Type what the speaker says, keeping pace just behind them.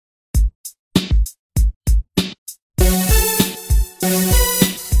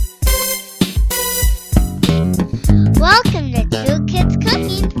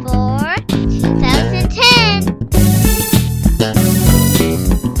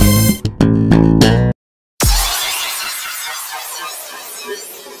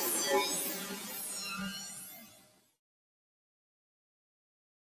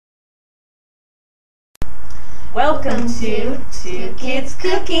Welcome to Two Kids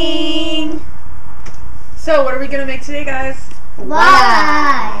Cooking. So what are we going to make today, guys?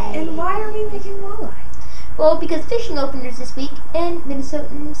 Walleye. And why are we making walleye? Well, because fishing openers this week, and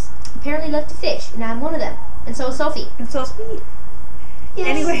Minnesotans apparently love to fish, and I'm one of them. And so is Sophie. And so is me. Yes.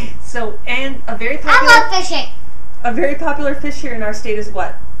 Anyway, and a very popular I love fishing. A very popular fish here in our state is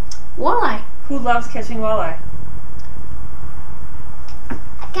what? Walleye. Who loves catching walleye?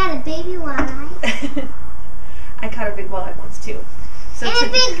 I got a baby walleye. I caught a big walleye once too. So and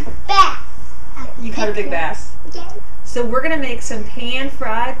a big bass. You caught a big bass? Yes. So we're going to make some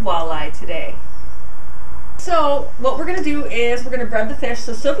pan-fried walleye today. So what we're going to do is we're going to bread the fish.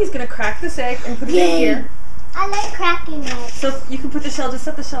 So Sophie's going to crack this egg and put it in here. I like cracking eggs. So you can put the shell, just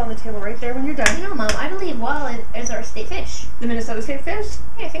set the shell on the table right there when you're done. You know, Mom, I believe walleye is our state fish. The Minnesota state fish?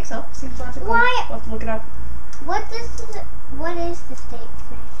 Yeah, I think so. Seems logical. Why? We'll have to look it up. What is the state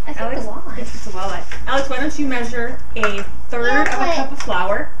fish? I think Alex, the walleye. It's a walleye. Alex, why don't you measure a third of a cup of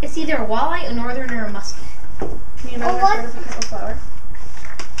flour? It's either a walleye, a northern, or a muskie. Can you measure a third of a cup of flour?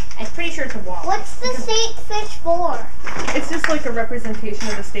 I'm pretty sure it's a walleye. What's the state fish for? It's just like a representation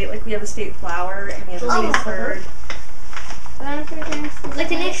of the state. Like we have a state flower and we have a state bird. Like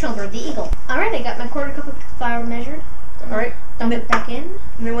the national bird, the eagle. Alright, I got my quarter cup of flour measured. Alright. Dump it back in.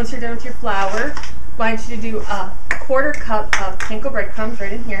 And then once you're done with your flour, I want you to do a quarter cup of panko breadcrumbs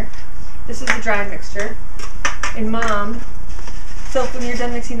right in here. This is the dry mixture. And Mom, so when you're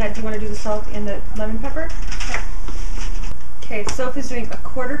done mixing that, do you want to do the salt and the lemon pepper? Yeah. Okay, Soph is doing a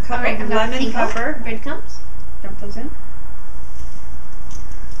quarter cup of lemon pepper. Breadcrumbs. Dump those in.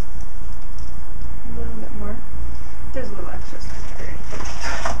 A little bit more. There's a little extra stuff.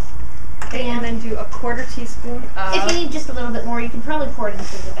 Okay, and then do a quarter teaspoon of... If you need just a little bit more, you can probably pour it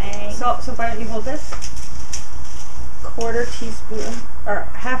into the bag. Salt, so why don't you hold this? Quarter teaspoon, or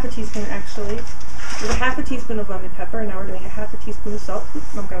half a teaspoon actually. With a half a teaspoon of lemon pepper, and now we're doing a half a teaspoon of salt.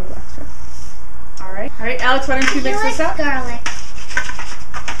 Oops, Mom got a little extra. Alright, Alex, why don't you mix this up? Garlic.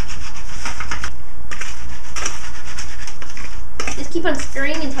 Just keep on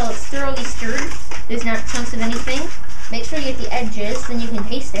stirring until it's thoroughly stirred. There's not chunks of anything. Make sure you get the edges, then you can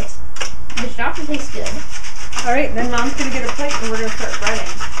taste it. Which often tastes good. Alright, then Mom's going to get a plate and we're going to start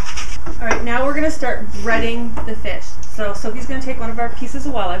breading. Alright, now we're going to start breading the fish. So Sophie's going to take one of our pieces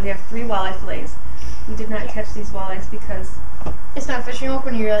of walleye. We have 3 walleye fillets. We did not catch these walleyes because it's not fishing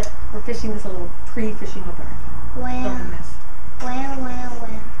opener yet. We're fishing this a little pre-fishing opener. Well.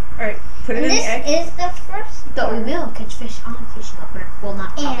 Alright, put it in the egg. This is the first. But we will catch fish on fishing opener. We'll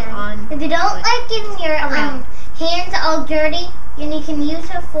not pop it on. If you don't like getting your hands all dirty, and you can use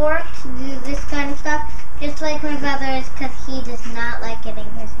a fork to do this kind of stuff, just like my brother's, because he does not like getting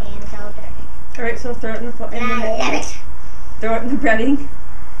his hands all dirty. Alright, so throw it in the throw it in the breading.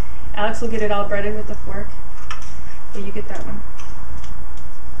 Alex will get it all breaded with the fork. So you get that one.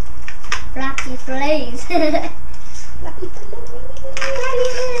 Flappy fillets. Flappy fillets.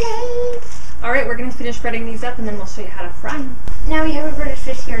 Alright, we're going to finish breading these up and then we'll show you how to fry them. Now we have a breaded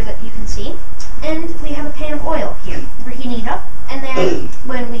fish here that you can see. And we have a pan of oil here. We're heating it up. And then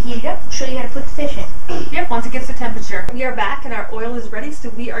when we heat it up, we'll show you how to put the fish in. Yep, once it gets to temperature. We are back and our oil is ready, so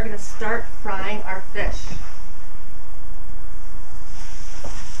we are going to start frying our fish.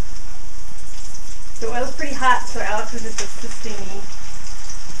 The oil's pretty hot, so Alex is just assisting me.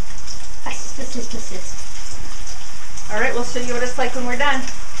 Assist. Alright, we'll show you what it's like when we're done.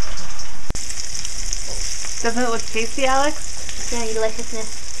 Doesn't it look tasty, Alex? Yeah,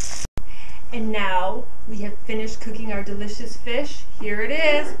 deliciousness. And now we have finished cooking our delicious fish. Here it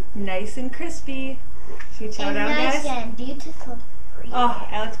is, nice and crispy. Should we chow down, guys? And beautiful. Oh,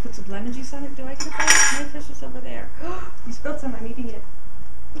 Alex put some lemon juice on it. Do I get a bite? My fish is over there. You spilled some. I'm eating it.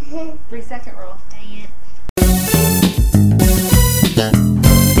 3-second rule. Dang it.